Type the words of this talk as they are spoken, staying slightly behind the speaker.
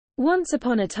Once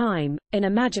upon a time, in a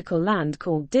magical land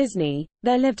called Disney,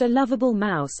 there lived a lovable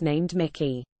mouse named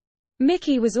Mickey.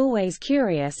 Mickey was always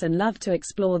curious and loved to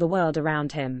explore the world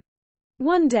around him.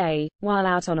 One day, while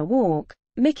out on a walk,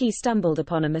 Mickey stumbled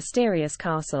upon a mysterious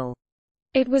castle.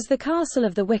 It was the castle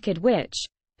of the Wicked Witch,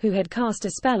 who had cast a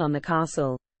spell on the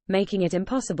castle, making it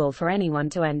impossible for anyone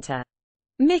to enter.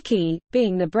 Mickey,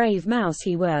 being the brave mouse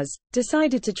he was,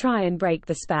 decided to try and break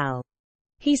the spell.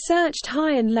 He searched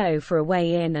high and low for a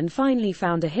way in and finally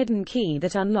found a hidden key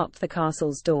that unlocked the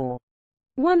castle's door.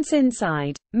 Once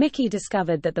inside, Mickey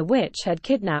discovered that the witch had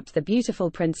kidnapped the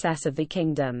beautiful princess of the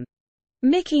kingdom.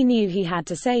 Mickey knew he had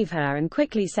to save her and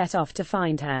quickly set off to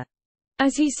find her.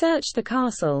 As he searched the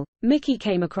castle, Mickey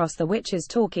came across the witch's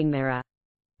talking mirror.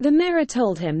 The mirror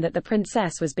told him that the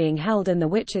princess was being held in the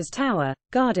witch's tower,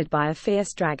 guarded by a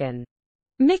fierce dragon.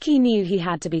 Mickey knew he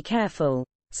had to be careful,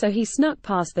 so he snuck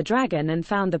past the dragon and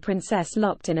found the princess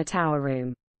locked in a tower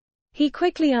room. He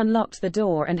quickly unlocked the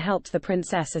door and helped the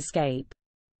princess escape.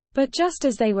 But just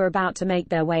as they were about to make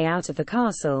their way out of the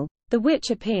castle, the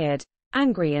witch appeared,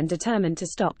 angry and determined to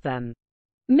stop them.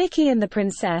 Mickey and the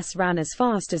princess ran as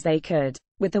fast as they could,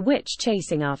 with the witch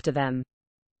chasing after them.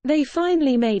 They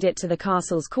finally made it to the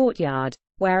castle's courtyard,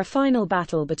 where a final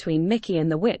battle between Mickey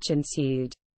and the witch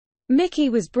ensued. Mickey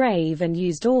was brave and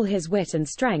used all his wit and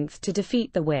strength to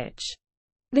defeat the witch.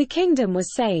 The kingdom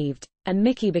was saved, and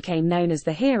Mickey became known as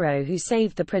the hero who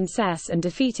saved the princess and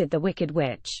defeated the Wicked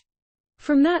Witch.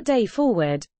 From that day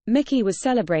forward, Mickey was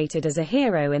celebrated as a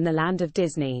hero in the land of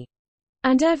Disney.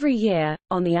 And every year,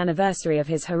 on the anniversary of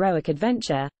his heroic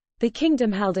adventure, the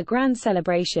kingdom held a grand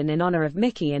celebration in honor of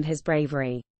Mickey and his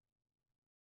bravery.